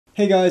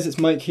Hey guys, it's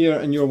Mike here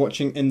and you're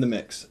watching In The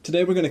Mix.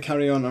 Today we're going to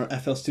carry on our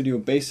FL Studio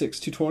Basics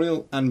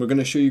tutorial and we're going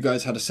to show you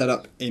guys how to set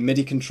up a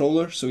Midi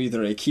controller, so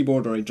either a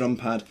keyboard or a drum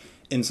pad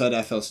inside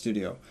FL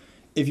Studio.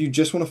 If you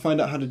just want to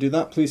find out how to do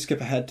that, please skip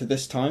ahead to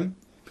this time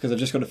because I've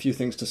just got a few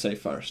things to say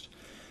first.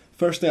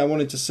 Firstly, I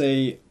wanted to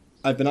say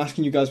I've been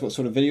asking you guys what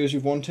sort of videos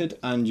you've wanted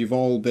and you've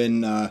all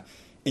been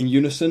in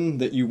unison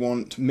that you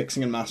want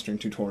mixing and mastering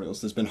tutorials.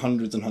 There's been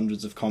hundreds and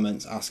hundreds of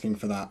comments asking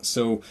for that,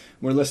 so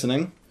we're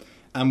listening.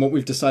 And what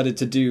we've decided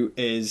to do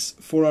is,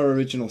 for our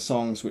original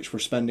songs, which we're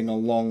spending a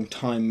long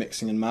time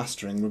mixing and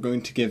mastering, we're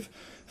going to give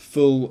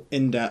full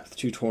in-depth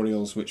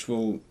tutorials which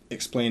will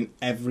explain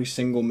every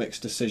single mix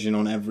decision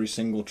on every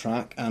single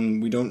track,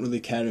 and we don't really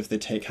care if they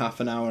take half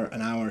an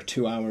hour,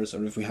 2 hours,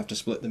 or if we have to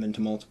split them into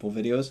multiple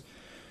videos,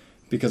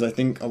 because I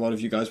think a lot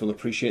of you guys will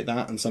appreciate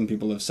that, and some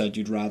people have said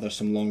you'd rather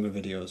some longer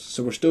videos.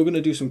 So we're still going to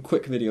do some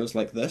quick videos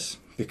like this,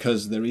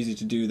 because they're easy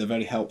to do, they're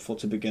very helpful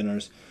to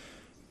beginners,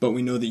 but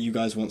we know that you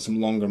guys want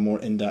some longer, more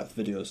in-depth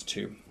videos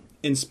too.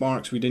 In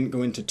Sparks we didn't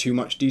go into too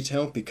much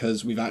detail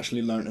because we've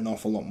actually learned an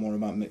awful lot more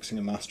about mixing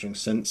and mastering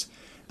since,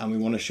 and we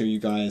want to show you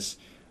guys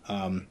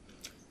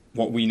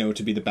what we know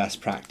to be the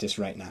best practice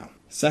right now.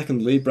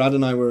 Secondly, Brad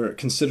and I were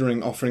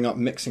considering offering up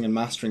mixing and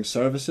mastering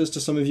services to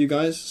some of you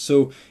guys,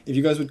 so if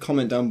you guys would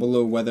comment down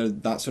below whether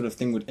that sort of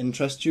thing would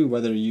interest you,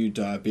 whether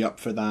you'd be up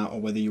for that, or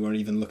whether you are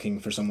even looking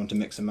for someone to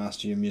mix and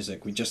master your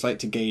music. We'd just like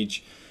to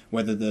gauge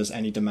whether there's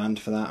any demand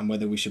for that and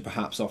whether we should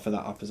perhaps offer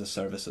that up as a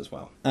service as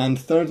well. And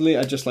thirdly,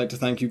 I'd just like to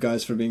thank you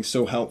guys for being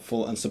so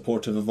helpful and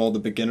supportive of all the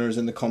beginners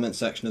in the comment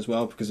section as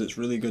well, because it's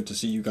really good to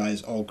see you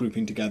guys all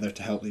grouping together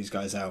to help these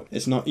guys out.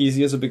 It's not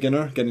easy as a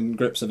beginner getting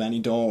grips of any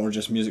DAW or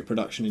just music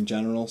production in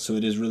general, so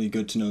it is really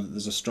good to know that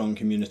there's a strong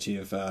community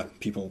of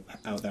people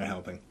out there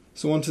helping.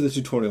 So on to the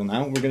tutorial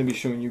now. We're going to be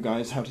showing you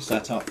guys how to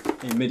set up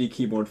a MIDI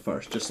keyboard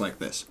first, just like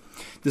this.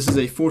 This is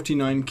a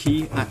 49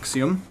 key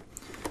Axiom,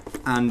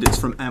 and it's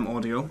from M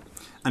Audio,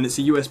 and it's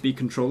a USB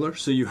controller,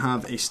 so you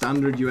have a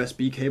standard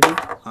USB cable.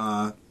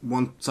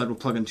 One side will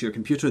plug into your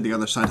computer, the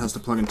other side has to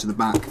plug into the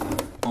back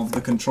of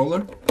the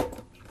controller,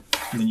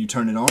 and then you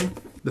turn it on.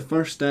 The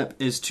first step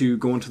is to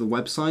go onto the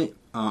website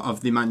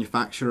of the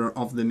manufacturer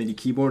of the MIDI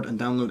keyboard and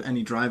download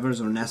any drivers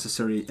or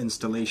necessary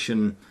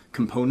installation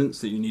components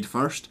that you need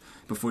first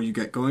before you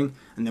get going,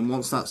 and then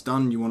once that's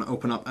done you want to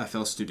open up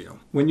FL Studio.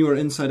 When you are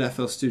inside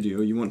FL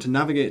Studio you want to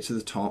navigate to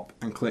the top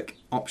and click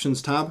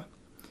Options tab,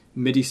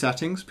 MIDI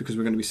settings, because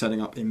we're going to be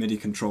setting up a MIDI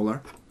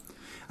controller,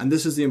 and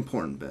this is the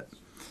important bit.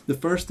 The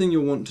first thing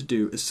you'll want to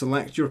do is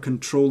select your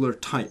controller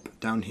type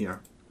down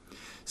here.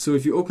 So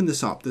if you open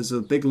this up, there's a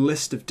big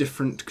list of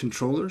different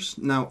controllers.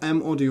 Now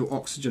M Audio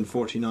Oxygen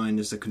 49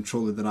 is the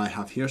controller that I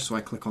have here, so I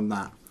click on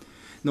that.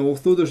 Now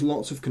although there's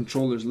lots of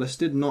controllers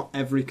listed, not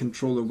every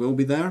controller will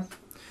be there.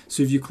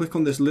 So if you click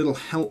on this little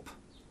help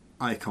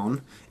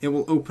icon, it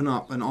will open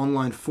up an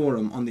online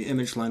forum on the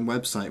ImageLine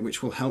website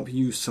which will help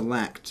you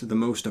select the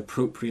most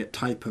appropriate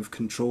type of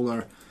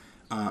controller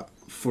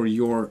for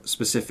your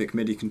specific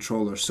MIDI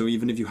controller. So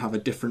even if you have a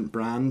different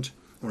brand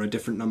or a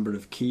different number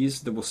of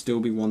keys, there will still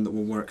be one that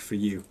will work for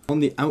you. On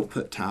the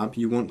Output tab,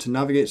 you want to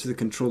navigate to the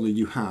controller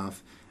you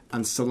have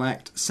and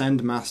select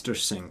Send Master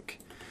Sync.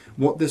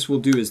 What this will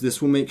do is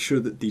this will make sure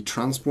that the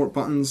transport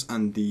buttons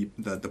and the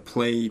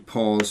play,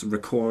 pause,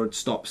 record,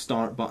 stop,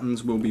 start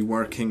buttons will be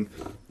working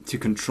to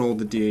control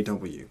the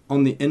DAW.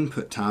 On the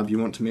Input tab, you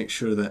want to make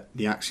sure that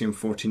the Axiom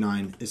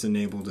 49 is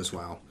enabled as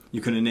well. You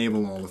can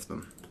enable all of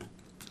them.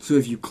 So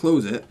if you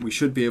close it, we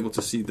should be able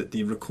to see that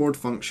the record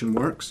function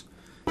works,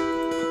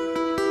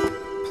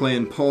 play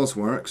and pause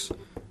works,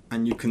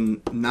 and you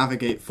can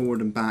navigate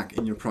forward and back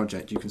in your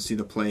project. You can see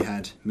the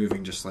playhead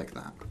moving just like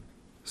that.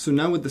 So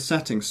now with the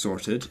settings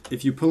sorted,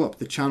 if you pull up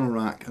the channel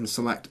rack and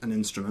select an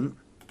instrument,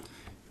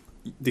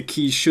 the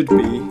keys should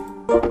be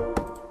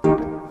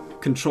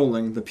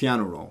controlling the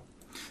piano roll.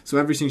 So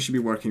everything should be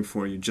working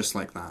for you just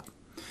like that.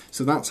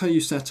 So that's how you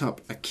set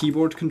up a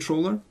keyboard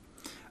controller,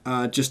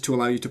 just to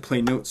allow you to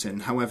play notes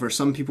in. However,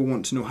 some people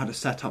want to know how to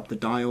set up the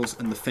dials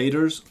and the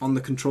faders on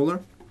the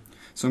controller.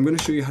 So I'm going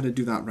to show you how to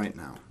do that right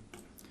now.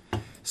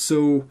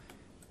 So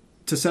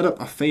to set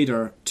up a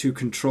fader to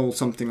control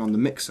something on the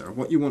mixer,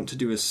 what you want to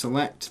do is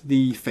select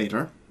the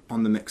fader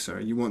on the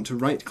mixer. You want to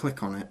right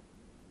click on it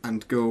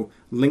and go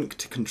Link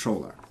to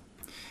Controller.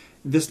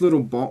 This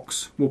little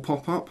box will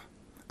pop up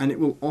and it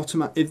will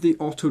if the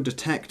auto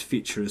detect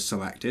feature is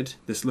selected,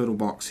 this little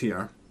box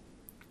here,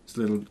 this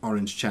little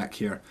orange check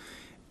here,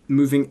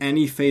 moving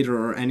any fader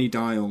or any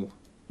dial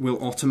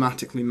will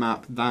automatically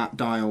map that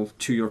dial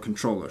to your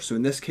controller. So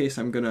in this case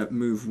I'm going to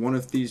move one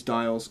of these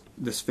dials,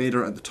 this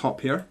fader at the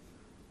top here,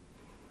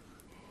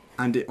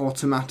 and it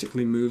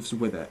automatically moves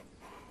with it.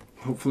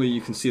 Hopefully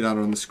you can see that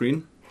on the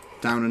screen.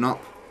 Down and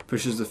up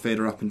pushes the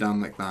fader up and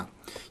down like that.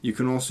 You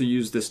can also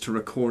use this to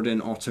record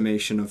in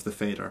automation of the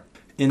fader.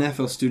 In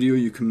FL Studio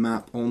you can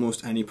map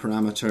almost any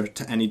parameter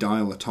to any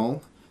dial at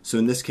all. So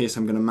in this case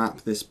I'm going to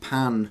map this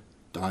pan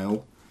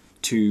dial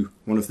to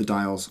one of the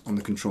dials on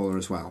the controller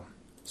as well.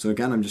 So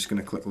again I'm just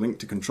going to click Link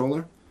to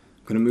Controller.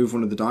 I'm going to move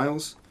one of the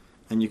dials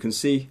and you can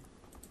see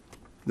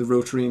the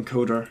rotary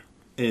encoder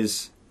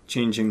is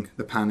changing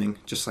the panning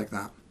just like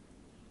that.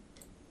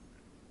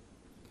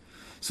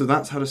 So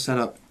that's how to set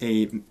up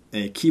a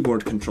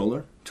keyboard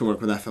controller to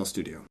work with FL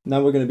Studio.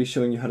 Now we're going to be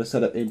showing you how to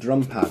set up a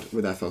drum pad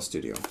with FL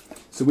Studio.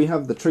 So we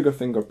have the Trigger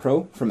Finger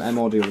Pro from M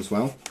Audio as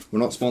well. We're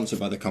not sponsored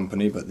by the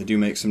company, but they do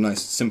make some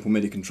nice simple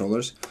MIDI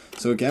controllers.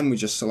 So again, we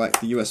just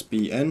select the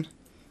USB in,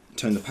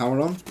 turn the power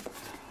on.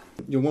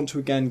 You'll want to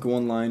again go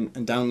online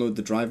and download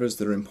the drivers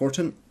that are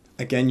important.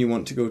 Again, you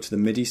want to go to the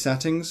MIDI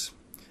settings,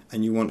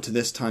 and you want to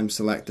this time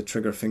select the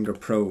Trigger Finger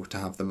Pro to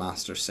have the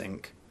master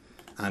sync,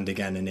 and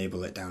again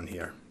enable it down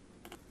here.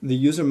 The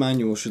user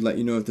manual should let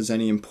you know if there's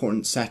any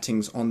important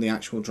settings on the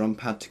actual drum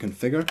pad to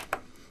configure.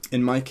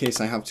 In my case,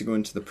 I have to go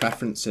into the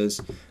preferences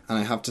and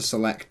I have to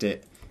select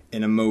it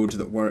in a mode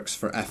that works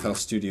for FL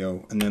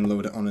Studio and then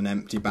load it on an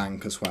empty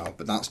bank as well.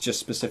 But that's just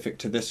specific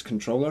to this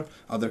controller.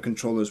 Other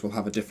controllers will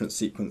have a different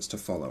sequence to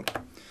follow.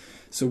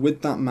 So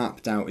with that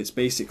mapped out, it's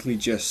basically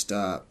just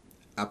a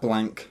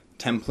blank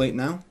template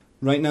now.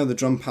 Right now the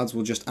drum pads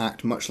will just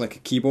act much like a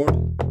keyboard,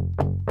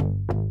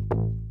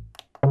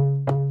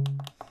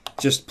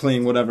 just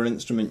playing whatever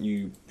instrument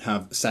you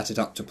have set it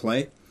up to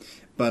play.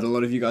 But a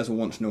lot of you guys will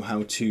want to know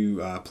how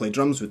to play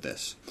drums with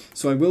this.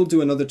 So I will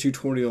do another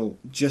tutorial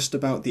just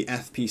about the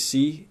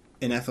FPC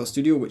in FL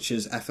Studio, which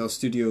is FL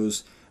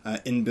Studio's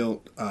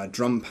inbuilt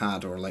drum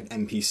pad or like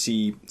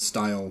MPC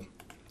style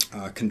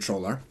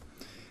controller.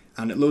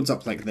 And it loads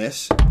up like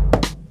this,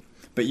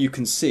 but you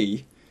can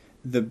see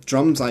the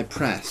drums I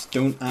press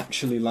don't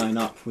actually line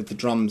up with the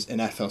drums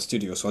in FL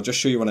Studio. So I'll just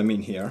show you what I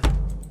mean here.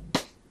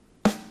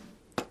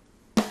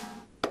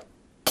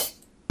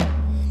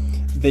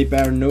 They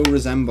bear no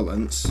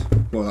resemblance.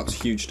 Well,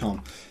 that's huge,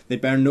 Tom. They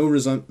bear no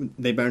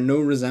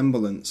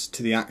resemblance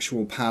to the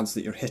actual pads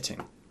that you're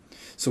hitting.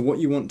 So what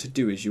you want to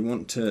do is you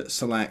want to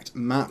select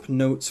Map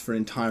Notes for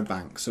Entire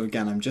Bank. So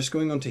again, I'm just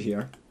going onto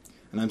here,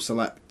 and I'm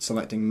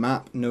selecting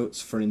Map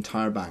Notes for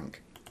Entire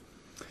Bank.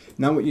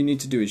 Now what you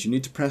need to do is you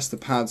need to press the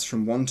pads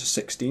from 1 to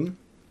 16.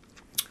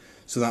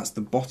 So that's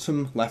the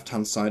bottom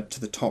left-hand side to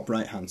the top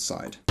right-hand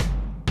side.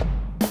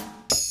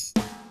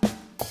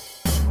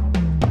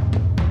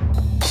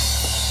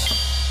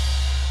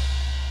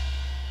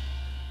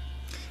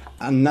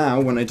 And now,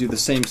 when I do the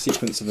same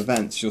sequence of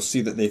events, you'll see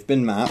that they've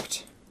been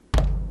mapped.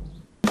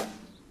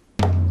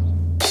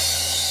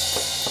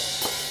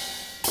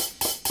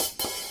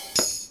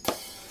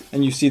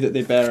 And you see that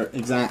they bear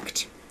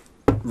exact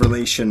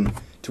relation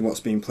to what's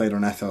being played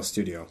on FL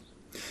Studio.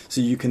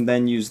 So you can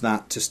then use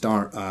that to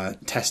start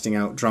testing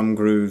out drum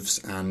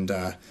grooves and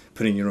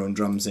putting your own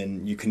drums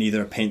in. You can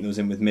either paint those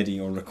in with MIDI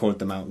or record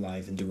them out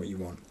live and do what you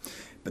want.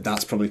 But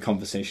that's probably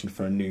conversation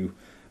for a new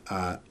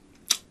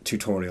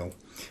tutorial.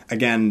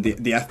 Again, the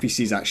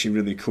FPC is actually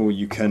really cool.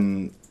 You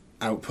can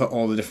output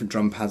all the different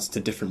drum pads to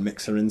different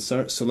mixer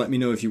inserts, so let me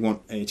know if you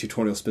want a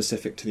tutorial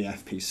specific to the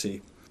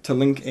FPC. To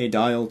link a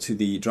dial to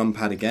the drum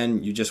pad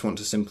again, you just want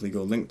to simply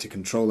go link to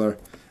controller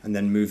and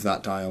then move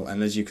that dial,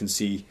 and as you can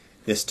see,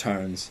 this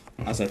turns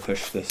as I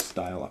push this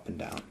dial up and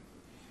down.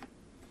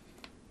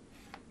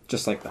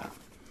 Just like that.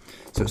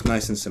 So it's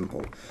nice and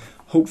simple.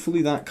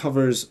 Hopefully that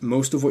covers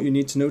most of what you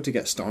need to know to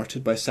get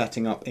started by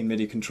setting up a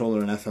MIDI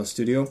controller in FL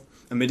Studio.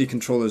 A MIDI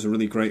controller is a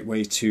really great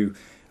way to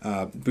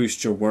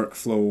boost your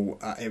workflow.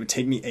 It would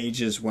take me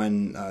ages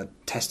when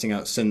testing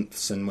out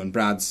synths and when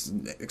Brad's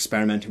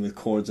experimenting with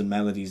chords and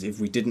melodies. If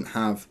we didn't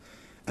have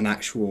an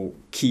actual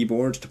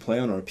keyboard to play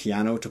on or a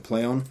piano to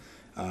play on,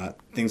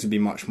 things would be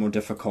much more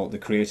difficult. The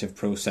creative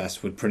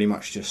process would pretty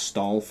much just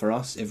stall for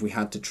us if we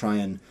had to try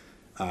and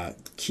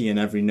key in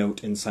every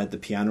note inside the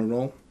piano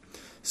roll.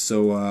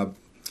 So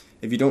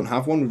if you don't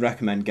have one, we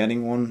recommend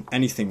getting one.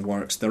 Anything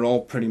works. They're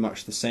all pretty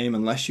much the same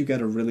unless you get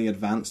a really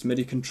advanced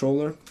MIDI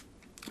controller,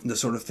 the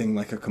sort of thing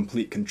like a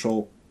complete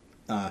control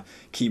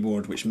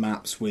keyboard which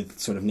maps with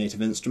sort of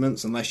native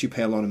instruments. Unless you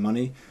pay a lot of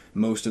money,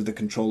 most of the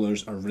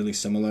controllers are really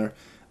similar.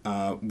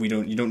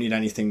 You don't need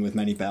anything with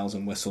many bells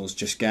and whistles.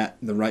 Just get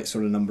the right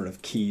sort of number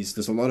of keys.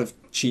 There's a lot of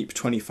cheap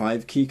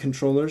 25 key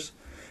controllers,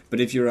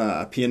 but if you're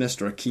a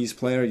pianist or a keys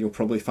player, you'll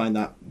probably find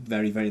that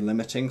very, very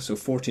limiting. So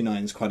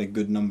 49 is quite a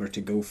good number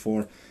to go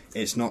for.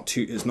 It's not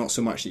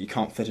so much that you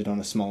can't fit it on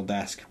a small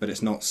desk, but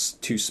it's not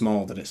too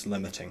small that it's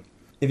limiting.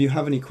 If you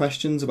have any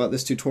questions about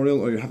this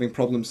tutorial or you're having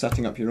problems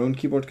setting up your own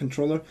keyboard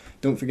controller,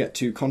 don't forget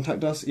to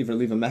contact us. Either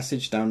leave a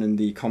message down in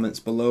the comments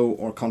below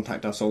or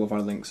contact us. All of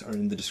our links are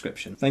in the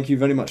description. Thank you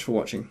very much for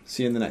watching.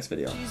 See you in the next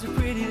video. She's a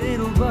pretty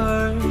little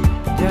bird,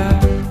 yeah.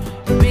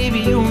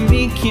 Baby, you and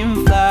me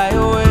can fly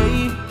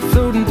away,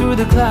 floating through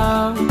the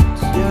clouds.